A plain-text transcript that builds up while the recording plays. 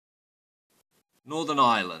Northern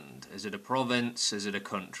Ireland, is it a province, is it a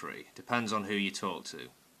country? Depends on who you talk to.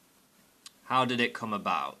 How did it come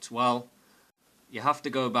about? Well, you have to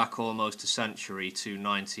go back almost a century to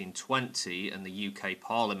 1920 and the UK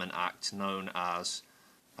Parliament Act known as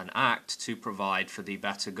an Act to Provide for the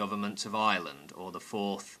Better Government of Ireland, or the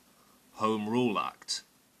Fourth Home Rule Act.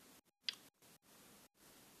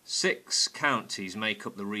 6 counties make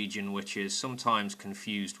up the region, which is sometimes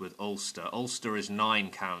confused with Ulster. Ulster is 9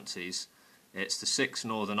 counties. It's the 6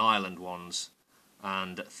 Northern Ireland ones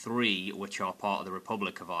and 3 which are part of the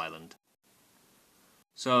Republic of Ireland.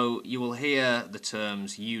 So you will hear the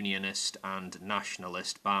terms unionist and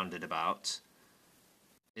nationalist bounded about.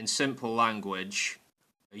 In simple language,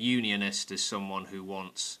 a unionist is someone who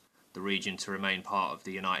wants the region to remain part of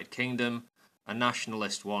the United Kingdom. A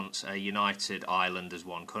nationalist wants a united Ireland as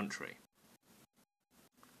one country.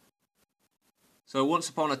 So once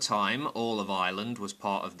upon a time, all of Ireland was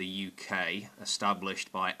part of the UK,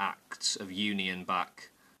 established by Acts of Union back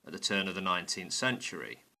at the turn of the 19th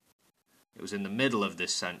century. It was in the middle of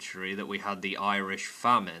this century that we had the Irish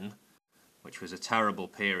famine, which was a terrible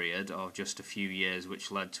period of just a few years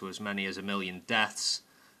which led to as many as 1 million deaths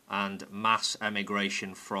and mass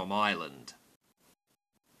emigration from Ireland.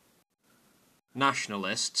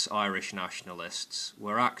 Nationalists, Irish nationalists,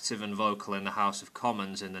 were active and vocal in the House of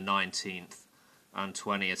Commons in the 19th and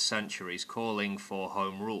 20th centuries, calling for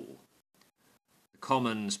Home Rule. The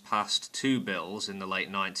Commons passed 2 bills in the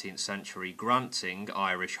late 19th century granting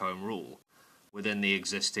Irish Home Rule within the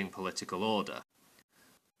existing political order,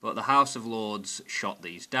 but the House of Lords shot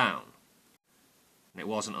these down. And it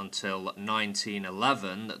wasn't until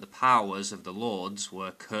 1911 that the powers of the Lords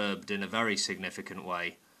were curbed in a very significant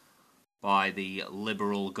way by the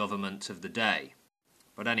Liberal government of the day.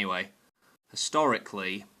 But anyway,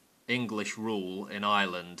 historically, English rule in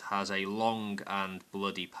Ireland has a long and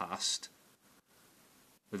bloody past,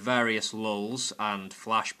 with various lulls and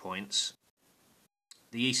flashpoints.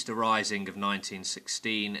 The Easter Rising of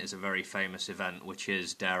 1916 is a very famous event which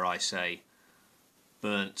is, dare I say,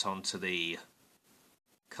 burnt onto the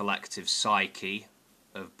collective psyche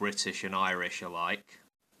of British and Irish alike.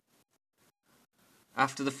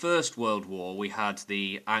 After the First World War, we had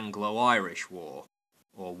the Anglo-Irish War,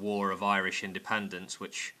 or War of Irish Independence,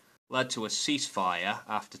 which led to a ceasefire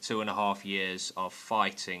after 2.5 years of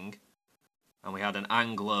fighting, and we had an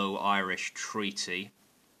Anglo-Irish treaty,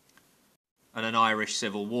 and an Irish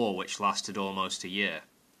Civil War which lasted almost a year.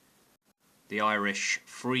 The Irish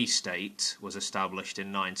Free State was established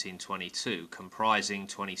in 1922, comprising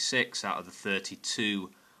 26 out of the 32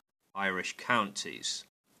 Irish counties.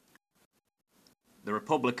 The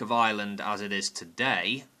Republic of Ireland, as it is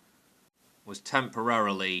today, was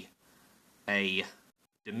temporarily a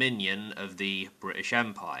dominion of the British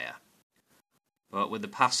Empire. But with the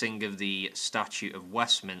passing of the Statute of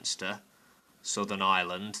Westminster, Southern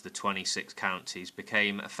Ireland, the 26 counties,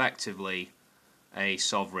 became effectively a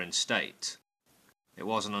sovereign state. It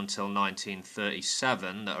wasn't until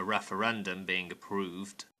 1937 that a referendum being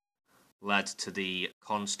approved led to the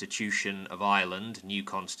Constitution of Ireland, new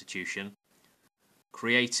constitution,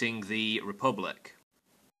 creating the Republic.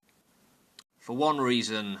 For one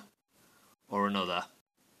reason or another,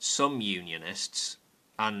 some unionists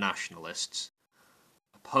and nationalists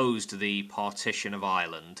opposed the partition of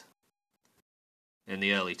Ireland in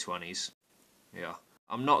the early 20s.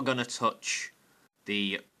 I'm not going to touch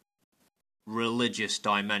the religious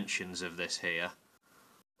dimensions of this here,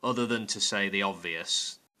 other than to say the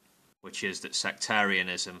obvious, which is that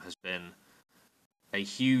sectarianism has been a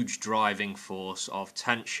huge driving force of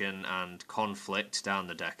tension and conflict down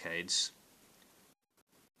the decades.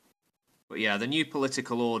 But yeah, the new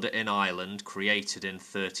political order in Ireland, created in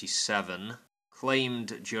 1937,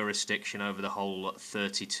 claimed jurisdiction over the whole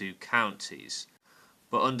 32 counties,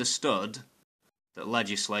 but understood that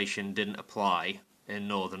legislation didn't apply in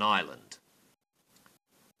Northern Ireland.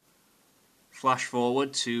 Flash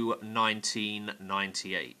forward to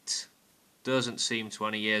 1998. Doesn't seem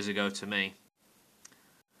 20 years ago to me.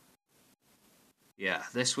 Yeah,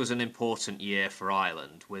 this was an important year for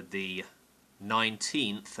Ireland, with the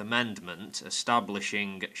 19th Amendment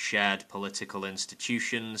establishing shared political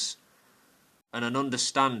institutions and an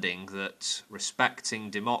understanding that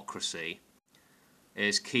respecting democracy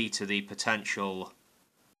is key to the potential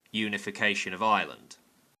unification of Ireland.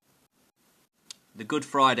 The Good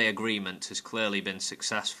Friday Agreement has clearly been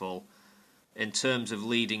successful in terms of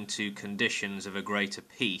leading to conditions of a greater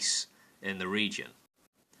peace in the region.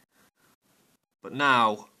 But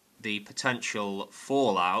now, the potential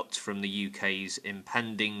fallout from the UK's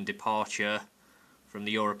impending departure from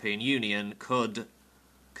the European Union could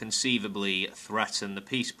conceivably threaten the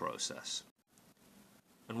peace process.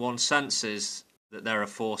 and one senses that there are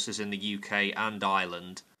forces in the UK and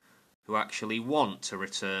Ireland who actually want to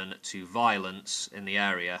return to violence in the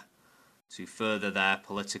area to further their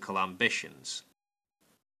political ambitions.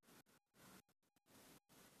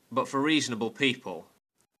 But for reasonable people,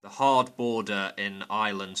 the hard border in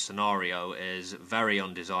Ireland scenario is very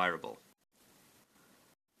undesirable.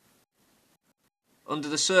 Under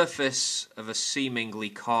the surface of a seemingly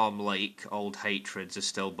calm lake, old hatreds are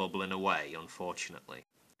still bubbling away, unfortunately.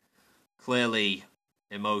 Clearly,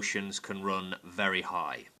 emotions can run very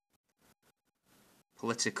high.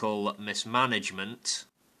 Political mismanagement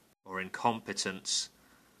or incompetence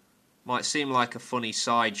might seem like a funny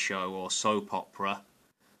sideshow or soap opera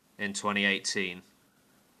in 2018.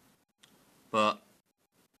 But,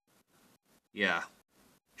 yeah,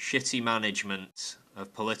 shitty management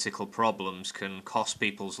of political problems can cost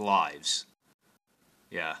people's lives.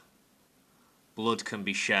 Yeah. Blood can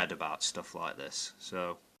be shed about stuff like this.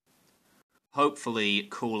 So, hopefully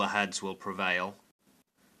cooler heads will prevail,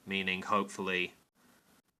 meaning hopefully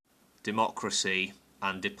democracy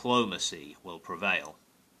and diplomacy will prevail.